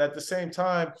time. But at the same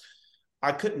time,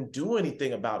 I couldn't do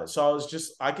anything about it. So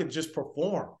I could just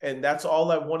perform. And that's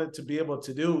all I wanted to be able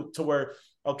to do, to where,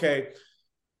 okay,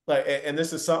 like, and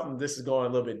this is going a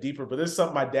little bit deeper, but this is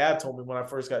something my dad told me when I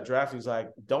first got drafted. He's like,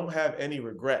 don't have any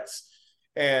regrets.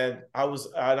 And I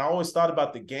always thought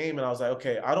about the game, and I was like,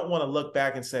 okay, I don't want to look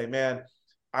back and say, man,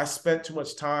 I spent too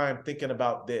much time thinking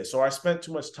about this, or I spent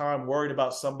too much time worried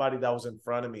about somebody that was in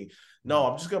front of me. No,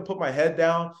 I'm just going to put my head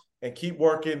down and keep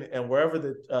working, and wherever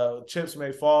the chips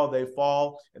may fall, they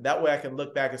fall. And that way I can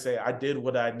look back and say, I did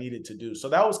what I needed to do. So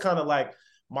that was kind of like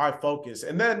my focus.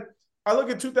 And then I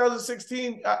look at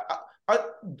 2016,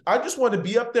 I just wanted to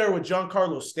be up there with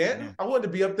Giancarlo Stanton. I wanted to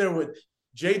be up there with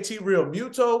JT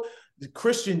Realmuto,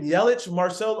 Christian Yelich,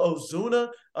 Marcel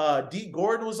Ozuna, D.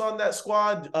 Gordon was on that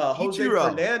squad, Jose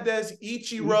Fernandez,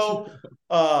 Ichiro.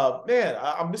 Man,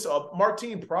 I miss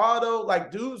Martin Prado.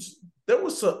 Like, dudes, it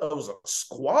was a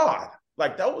squad.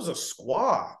 Like, that was a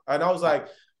squad. And I was like,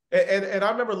 and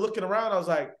I remember looking around, I was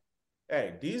like,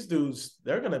 hey, these dudes,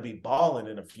 they're going to be balling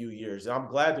in a few years. And I'm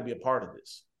glad to be a part of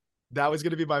this. That was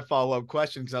going to be my follow-up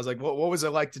question, because I was like, what was it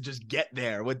like to just get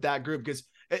there with that group? Because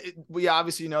we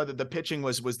obviously know that the pitching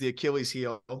was the Achilles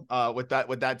heel with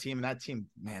that team. And that team,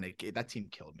 man, that team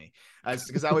killed me.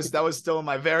 Because that was still in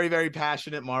my very, very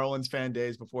passionate Marlins fan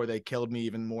days before they killed me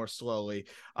even more slowly.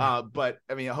 But,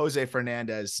 I mean, Jose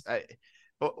Fernandez,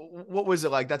 what was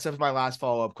it like? That's my last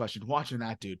follow-up question. Watching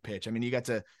that dude pitch. I mean, you got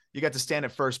to stand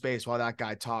at first base while that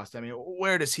guy tossed. I mean,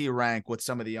 where does he rank with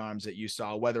some of the arms that you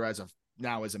saw, whether as a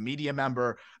media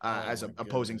member, as an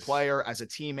opposing player, as a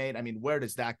teammate? I mean, where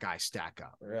does that guy stack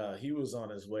up? Yeah, he was on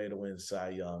his way to win Cy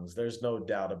Youngs. There's no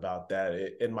doubt about that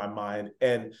in my mind.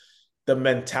 And the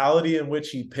mentality in which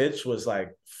he pitched was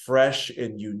like fresh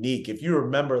and unique. If you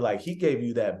remember, like, he gave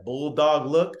you that bulldog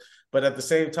look, but at the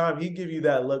same time, he give you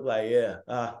that look like,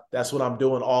 that's what I'm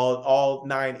doing all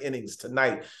 9 innings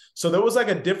tonight. So there was like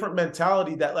a different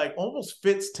mentality that like almost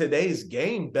fits today's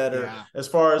game better, as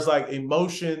far as like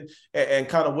emotion and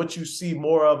kind of what you see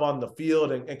more of on the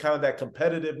field and kind of that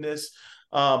competitiveness.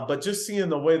 But just seeing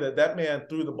the way that man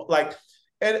threw the ball, like,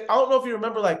 and I don't know if you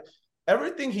remember, like,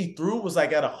 everything he threw was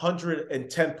like at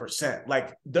 110%.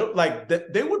 Like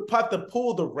they would have to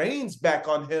pull the reins back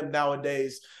on him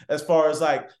nowadays, as far as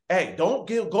like, hey, don't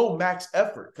go max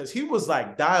effort, because he was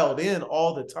like dialed in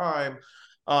all the time.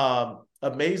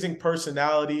 Amazing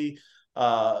personality.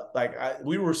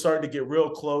 We were starting to get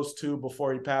real close to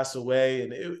before he passed away,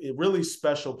 and it really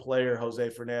special player,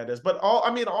 Jose Fernandez. But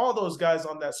all those guys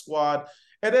on that squad,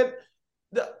 and then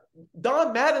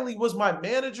Don Mattingly was my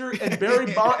manager, and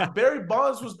Barry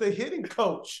Bonds was the hitting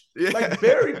coach. Yeah. Like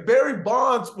Barry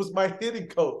Bonds was my hitting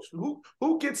coach.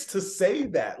 Who gets to say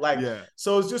that? Like,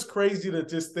 So it's just crazy to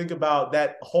just think about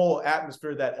that whole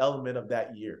atmosphere, that element of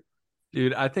that year.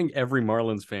 Dude, I think every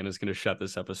Marlins fan is going to shut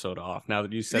this episode off now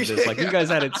that you said this. Like, you guys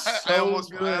had it so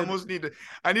good. I almost need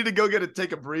to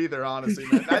take a breather, honestly,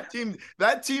 man.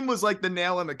 That team was like the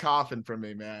nail in the coffin for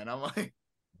me, man. I'm like,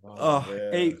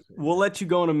 hey, we'll let you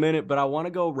go in a minute, but I want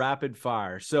to go rapid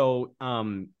fire. So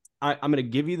I'm going to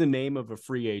give you the name of a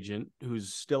free agent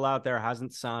who's still out there,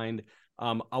 hasn't signed.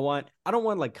 I don't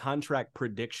want like contract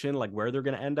prediction, like where they're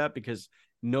going to end up, because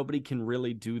nobody can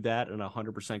really do that in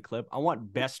 100% clip. I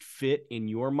want best fit in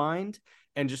your mind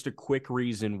and just a quick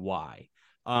reason why.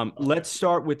 Let's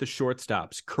start with the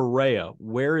shortstops. Correa,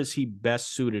 where is he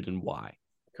best suited and why?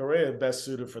 Correa best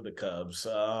suited for the Cubs.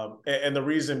 And the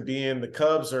reason being, the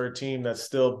Cubs are a team that's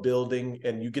still building,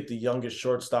 and you get the youngest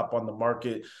shortstop on the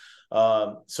market.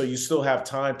 So you still have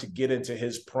time to get into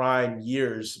his prime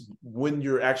years when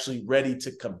you're actually ready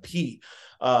to compete.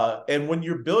 And when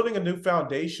you're building a new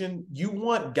foundation, you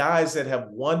want guys that have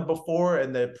won before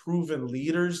and that proven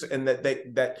leaders, and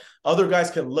that other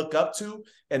guys can look up to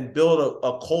and build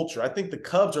a culture. I think the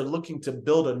Cubs are looking to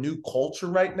build a new culture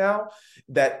right now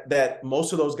that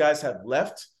most of those guys have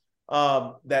left,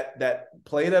 that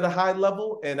played at a high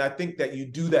level. And I think that you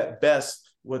do that best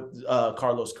with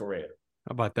Carlos Correa.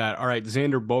 How about that? All right,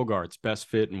 Xander Bogaerts, best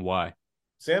fit and why?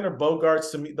 Xander Bogaerts,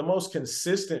 to me, the most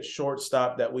consistent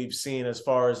shortstop that we've seen as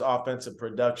far as offensive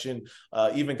production,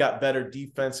 even got better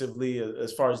defensively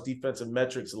as far as defensive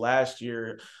metrics last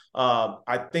year.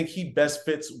 I think he best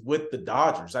fits with the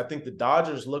Dodgers. I think the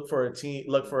Dodgers look for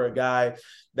a guy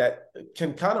that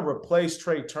can kind of replace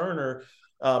Trey Turner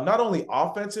not only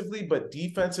offensively, but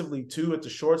defensively too at the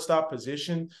shortstop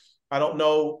position. I don't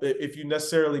know if you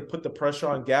necessarily put the pressure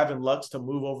on Gavin Lux to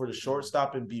move over to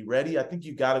shortstop and be ready. I think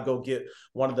you got to go get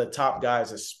one of the top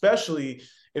guys, especially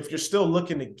if you're still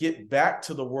looking to get back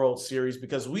to the World Series,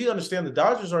 because we understand the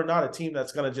Dodgers are not a team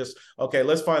that's going to just, okay,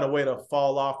 let's find a way to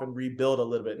fall off and rebuild a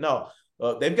little bit. No,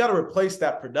 they've got to replace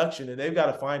that production, and they've got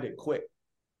to find it quick.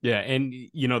 Yeah, and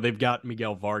they've got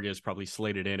Miguel Vargas probably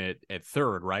slated in at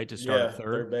third, right? To start at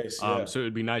third base. So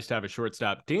it'd be nice to have a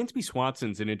shortstop. Dansby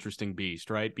Swanson's an interesting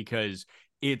beast, right? Because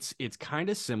it's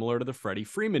kind of similar to the Freddie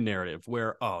Freeman narrative,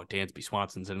 where Dansby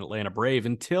Swanson's an Atlanta Brave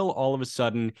until all of a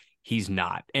sudden he's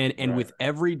not. And with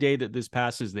every day that this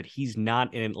passes that he's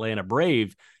not an Atlanta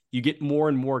Brave, you get more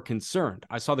and more concerned.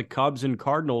 I saw the Cubs and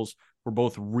Cardinals were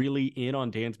both really in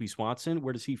on Dansby Swanson.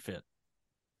 Where does he fit?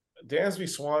 Dansby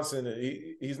Swanson,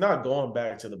 he's not going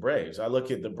back to the Braves. I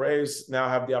look at the Braves now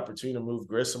have the opportunity to move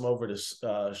Grissom over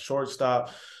to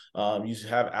shortstop. You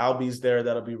have Albies there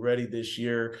that'll be ready this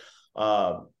year.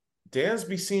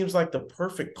 Dansby seems like the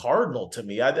perfect Cardinal to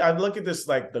me. I look at this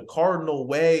like the Cardinal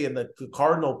way, and the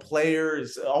Cardinal player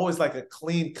is always like a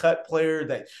clean cut player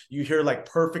that you hear like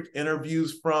perfect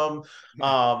interviews from.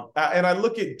 And I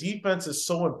look at defense is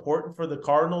so important for the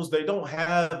Cardinals. They don't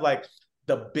have like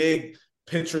the big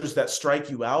pitchers that strike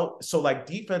you out. So like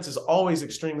defense is always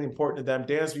extremely important to them.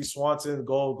 Dansby Swanson,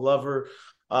 Gold Glover.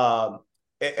 And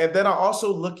then I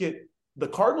also look at the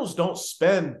Cardinals don't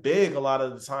spend big a lot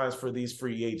of the times for these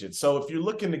free agents. So if you're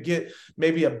looking to get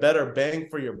maybe a better bang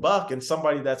for your buck and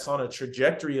somebody that's on a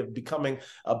trajectory of becoming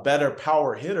a better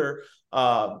power hitter,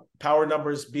 power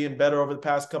numbers being better over the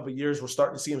past couple of years, we're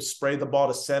starting to see him spray the ball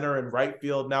to center and right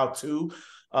field now too.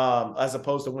 As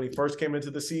opposed to when he first came into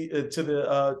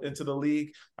the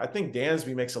league. I think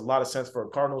Dansby makes a lot of sense for a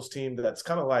Cardinals team that's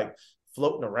kind of like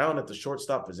floating around at the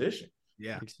shortstop position.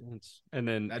 Yeah, makes sense. And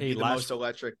then that'd be the most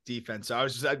electric defense. So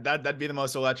that'd be the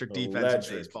most electric defense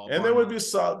in baseball. And there would be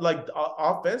like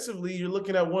offensively, you're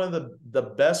looking at one of the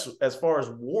best as far as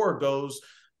WAR goes,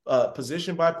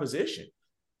 position by position.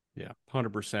 Yeah,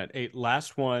 100%. Hey,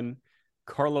 last one,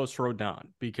 Carlos Rodon,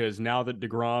 because now that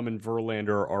DeGrom and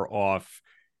Verlander are off,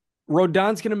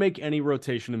 Rodon's going to make any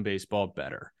rotation in baseball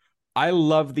better. I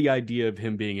love the idea of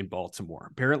him being in Baltimore.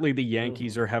 Apparently the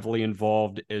Yankees are heavily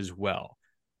involved as well.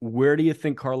 Where do you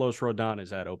think Carlos Rodon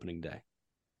is at opening day?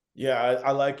 Yeah,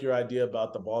 I like your idea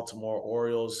about the Baltimore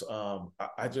Orioles.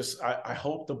 I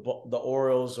hope the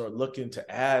Orioles are looking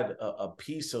to add a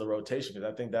piece to the rotation,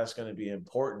 because I think that's going to be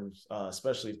important,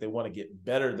 especially if they want to get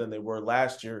better than they were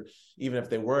last year, even if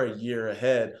they were a year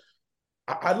ahead.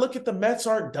 I look at the Mets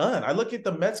aren't done. I look at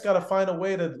the Mets got to find a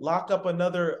way to lock up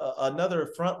another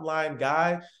frontline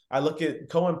guy. I look at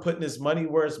Cohen putting his money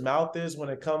where his mouth is when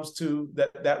it comes to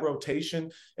that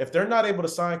rotation. If they're not able to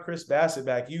sign Chris Bassett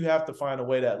back, you have to find a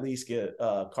way to at least get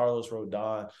Carlos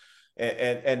Rodon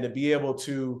and to be able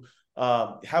to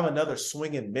have another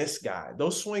swing and miss guy.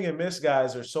 Those swing and miss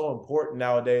guys are so important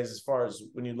nowadays, as far as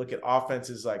when you look at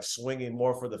offenses like swinging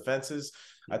more for the fences.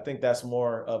 I think that's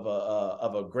more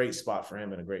of a great spot for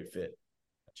him and a great fit.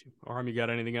 Arm, you got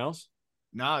anything else?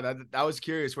 No, that was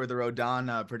curious where the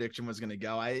Rodon prediction was going to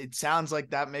go. It sounds like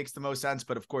that makes the most sense,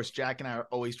 but of course, Jack and I are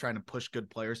always trying to push good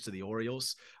players to the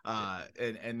Orioles,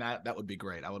 and that would be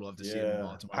great. I would love to see him in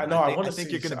Baltimore. I know. I want to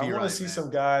see some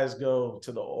guys go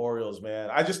to the Orioles, man.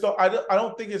 I just don't. I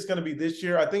don't think it's going to be this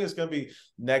year. I think it's going to be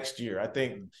next year. I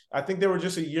think they were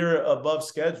just a year above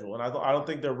schedule, and I don't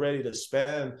think they're ready to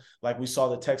spend like we saw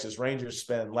the Texas Rangers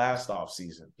spend last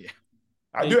offseason. Yeah.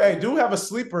 I do have a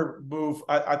sleeper move.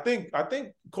 I think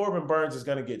Corbin Burns is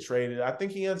going to get traded. I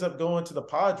think he ends up going to the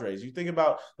Padres. You think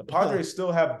about the Padres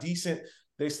still have decent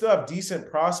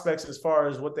prospects as far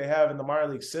as what they have in the minor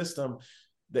league system,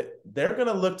 that they're going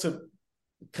to look to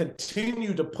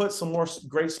continue to put some more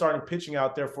great starting pitching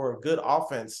out there for a good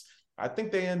offense. I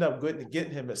think they end up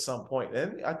getting him at some point,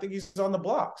 and I think he's on the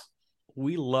blocks.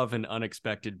 We love an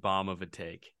unexpected bomb of a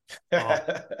take.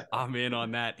 I'm in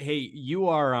on that. Hey, you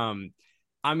are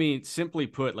simply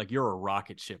put, like, you're a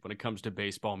rocket ship when it comes to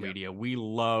baseball media. Yeah. We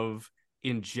love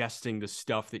ingesting the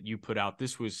stuff that you put out.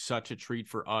 This was such a treat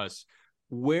for us.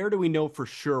 Where do we know for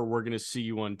sure we're going to see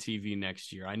you on TV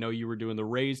next year? I know you were doing the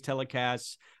Rays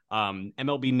telecasts,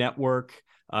 MLB Network.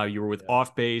 You were with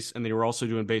Off Base, and then you were also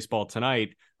doing Baseball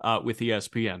Tonight with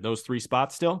ESPN. Those three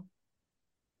spots still?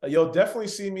 You'll definitely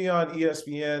see me on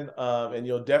ESPN, and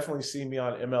you'll definitely see me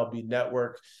on MLB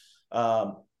Network.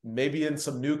 Maybe in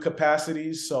some new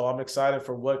capacities. So I'm excited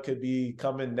for what could be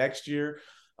coming next year.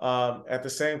 At the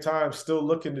same time, still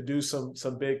looking to do some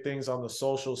big things on the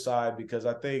social side, because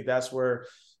I think that's where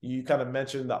you kind of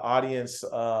mentioned the audience,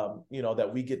 that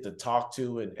we get to talk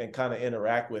to and kind of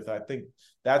interact with. I think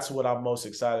that's what I'm most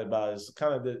excited about, is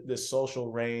kind of this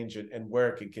social range and where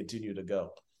it can continue to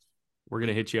go. We're going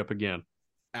to hit you up again.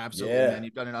 Absolutely, man.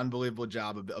 You've done an unbelievable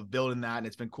job of building that. And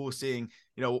it's been cool seeing,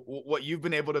 what you've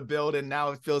been able to build. And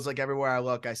now it feels like everywhere I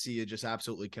look, I see you just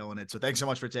absolutely killing it. So thanks so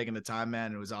much for taking the time,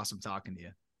 man. It was awesome talking to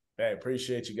you. Hey,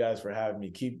 appreciate you guys for having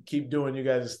me. Keep doing you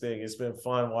guys' thing. It's been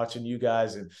fun watching you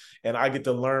guys, and I get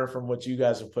to learn from what you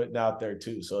guys are putting out there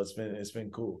too. So it's been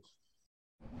cool.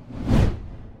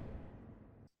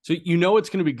 So it's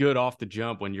going to be good off the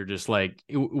jump when you're just like,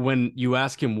 when you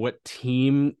ask him what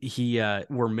team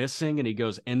we're missing and he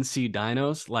goes NC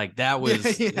Dinos, like that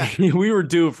was, we were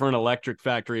due for an electric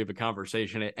factory of a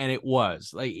conversation, and it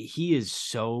was. Like, he is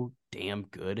so damn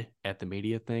good at the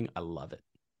media thing. I love it.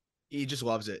 He just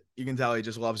loves it. You can tell he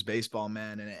just loves baseball,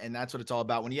 man. And that's what it's all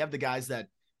about. When you have the guys that,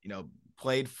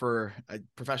 played for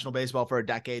professional baseball for a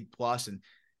decade plus and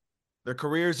their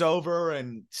career's over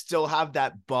and still have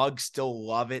that bug, still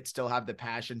love it, still have the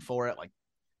passion for it. Like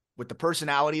with the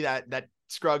personality that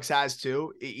Scruggs has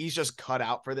too, he's just cut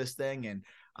out for this thing. And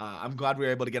I'm glad we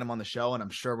were able to get him on the show, and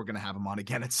I'm sure we're going to have him on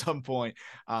again at some point.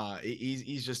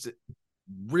 He's just a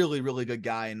really, really good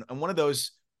guy. And one of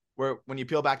those where when you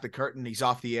peel back the curtain, he's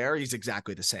off the air, he's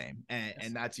exactly the same.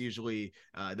 And that's usually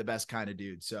the best kind of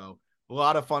dude. So a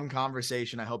lot of fun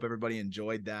conversation. I hope everybody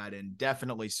enjoyed that, and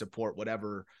definitely support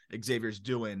whatever Xavier's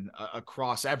doing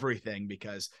across everything,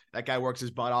 because that guy works his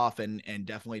butt off and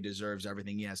definitely deserves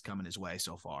everything he has coming his way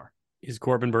so far. Is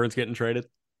Corbin Burns getting traded?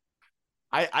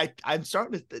 I'm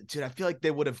starting to, dude, I feel like they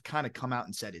would have kind of come out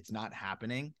and said it's not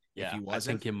happening. Yeah, if he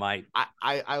wasn't. I think it might.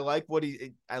 I like what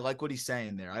he's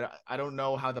saying there. I don't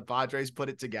know how the Padres put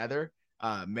it together.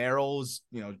 Merrill's,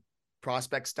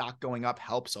 prospect stock going up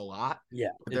helps a lot.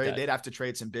 Yeah, they'd have to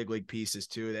trade some big league pieces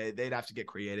too. They'd have to get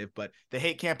creative, but they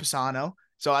hate Campusano.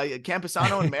 So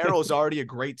Campusano and Merrill is already a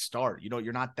great start.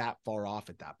 You're not that far off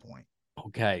at that point.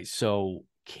 Okay, so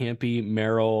Campy,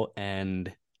 Merrill,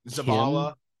 and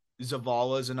Zavala.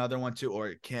 Zavala is another one too,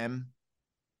 or Kim.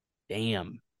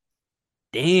 Damn,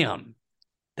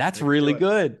 that's really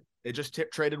good. They just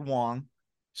traded Wong,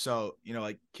 so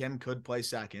like Kim could play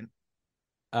second.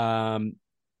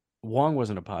 Wong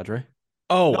wasn't a Padre.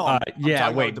 Oh, no, yeah.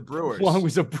 Wait, the Brewers. Wong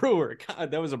was a Brewer. God,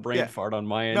 that was a brain fart on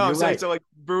my end. No, right. So like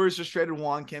Brewers just traded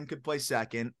Wong. Kim could play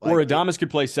second, or Adames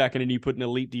could play second, and you put an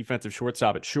elite defensive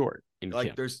shortstop at short.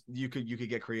 Like Kim. You could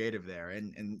get creative there,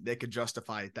 and they could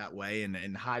justify it that way,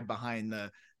 and hide behind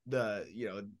the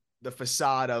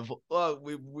facade of,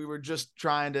 we were just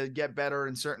trying to get better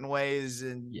in certain ways,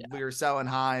 and we were selling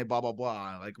high, blah blah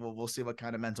blah. Like, we'll see what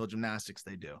kind of mental gymnastics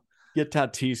they do. Get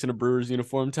Tatis in a Brewers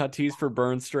uniform. Tatis for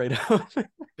Burns straight up. I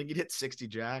think he'd hit 60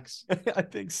 jacks. I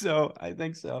think so.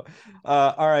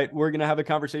 All right. We're going to have a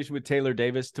conversation with Taylor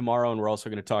Davis tomorrow, and we're also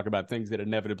going to talk about things that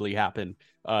inevitably happen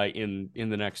in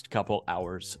the next couple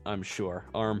hours, I'm sure.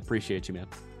 Arm, appreciate you, man.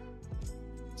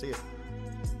 See ya.